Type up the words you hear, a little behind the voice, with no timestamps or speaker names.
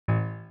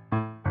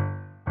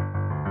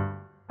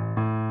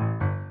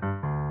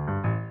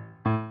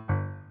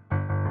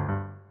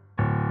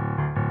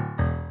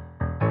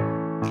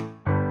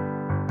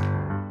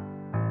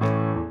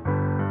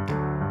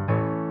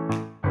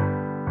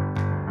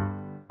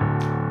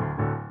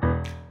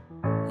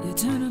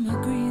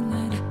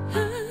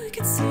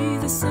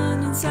the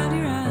sun inside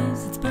your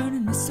eyes, it's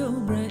burning me so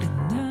bright,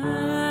 and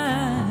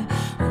I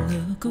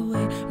look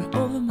away right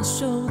over my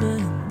shoulder,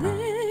 and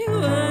they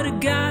were to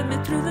guide me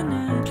through the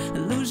night.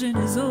 Illusion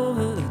is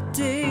over, the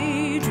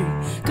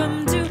daydream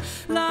come to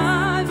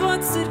life.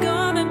 What's it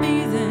gonna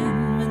be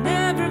then, when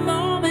every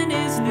moment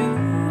is new?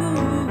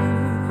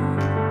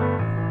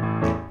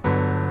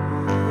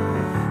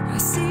 I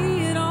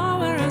see it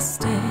all where I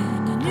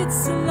stand, and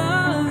it's a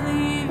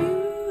lovely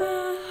view.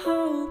 I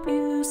hope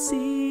you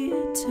see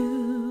it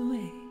too.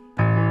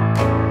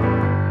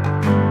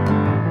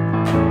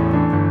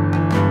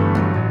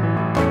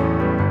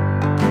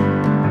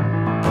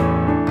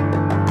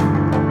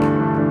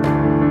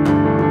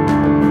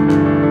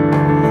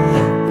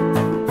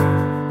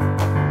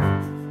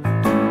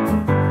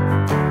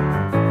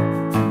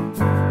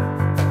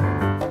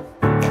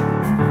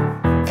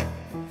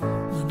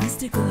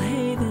 Mystical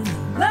haven,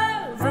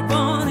 love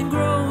reborn and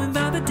growing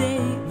by the day.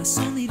 My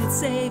soul needed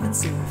saving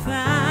so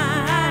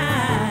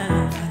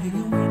fine.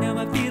 Now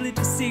I feel it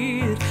to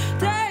see it,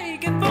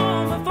 taking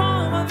form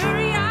before my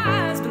very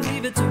eyes.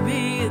 Believe it to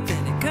be it,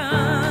 then it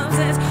comes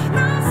as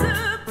no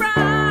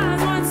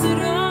surprise. What's it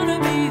gonna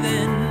be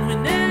then,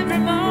 when every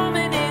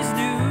moment is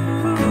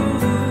new?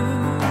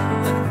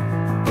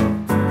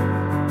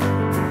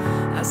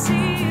 I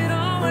see it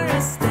all where I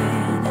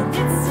stand, and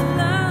it's a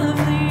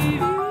lovely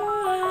view. I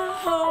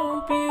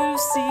hope you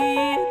see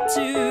it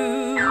too.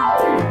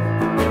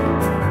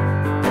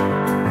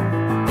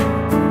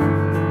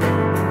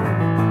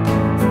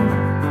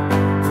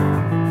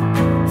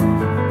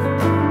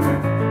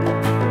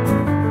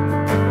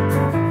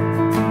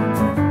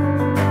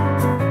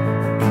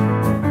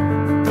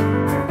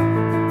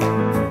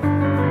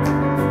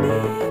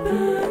 Day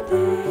by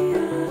day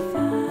I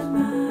find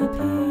my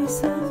peace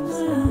of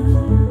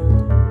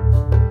mind.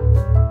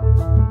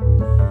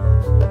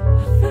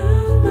 I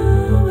found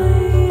my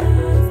way, I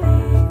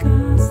think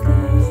I'll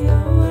stay a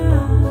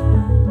while.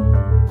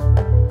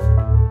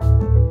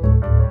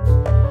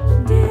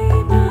 Day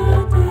by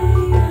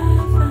day I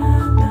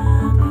find my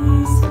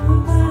peace of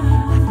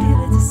mind. I feel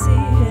it to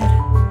see it,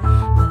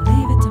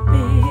 believe it to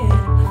be it.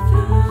 I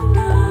found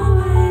my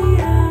way,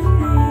 I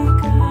think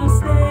I'll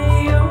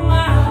stay a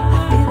while.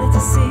 I feel it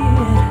to see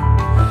it,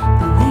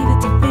 believe it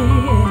to be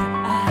it.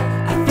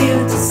 I feel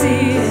it to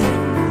see it,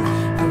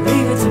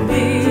 believe it to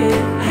be it.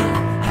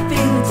 I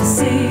feel it to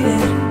see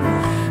it,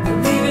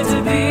 believe it to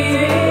be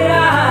it. I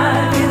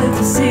feel it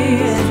to see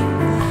it,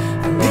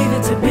 believe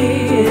it to be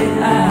it.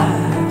 I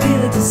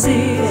feel it to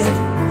see it,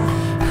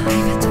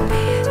 believe it to be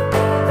it.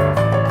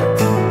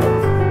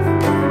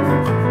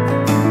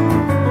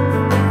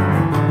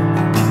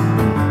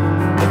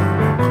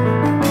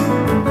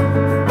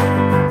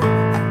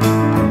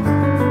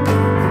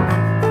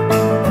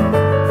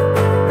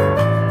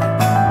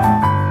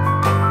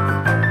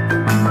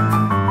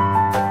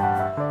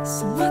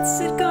 So what's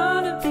it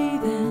gonna be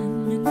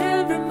then, when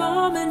every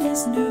moment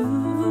is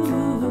new?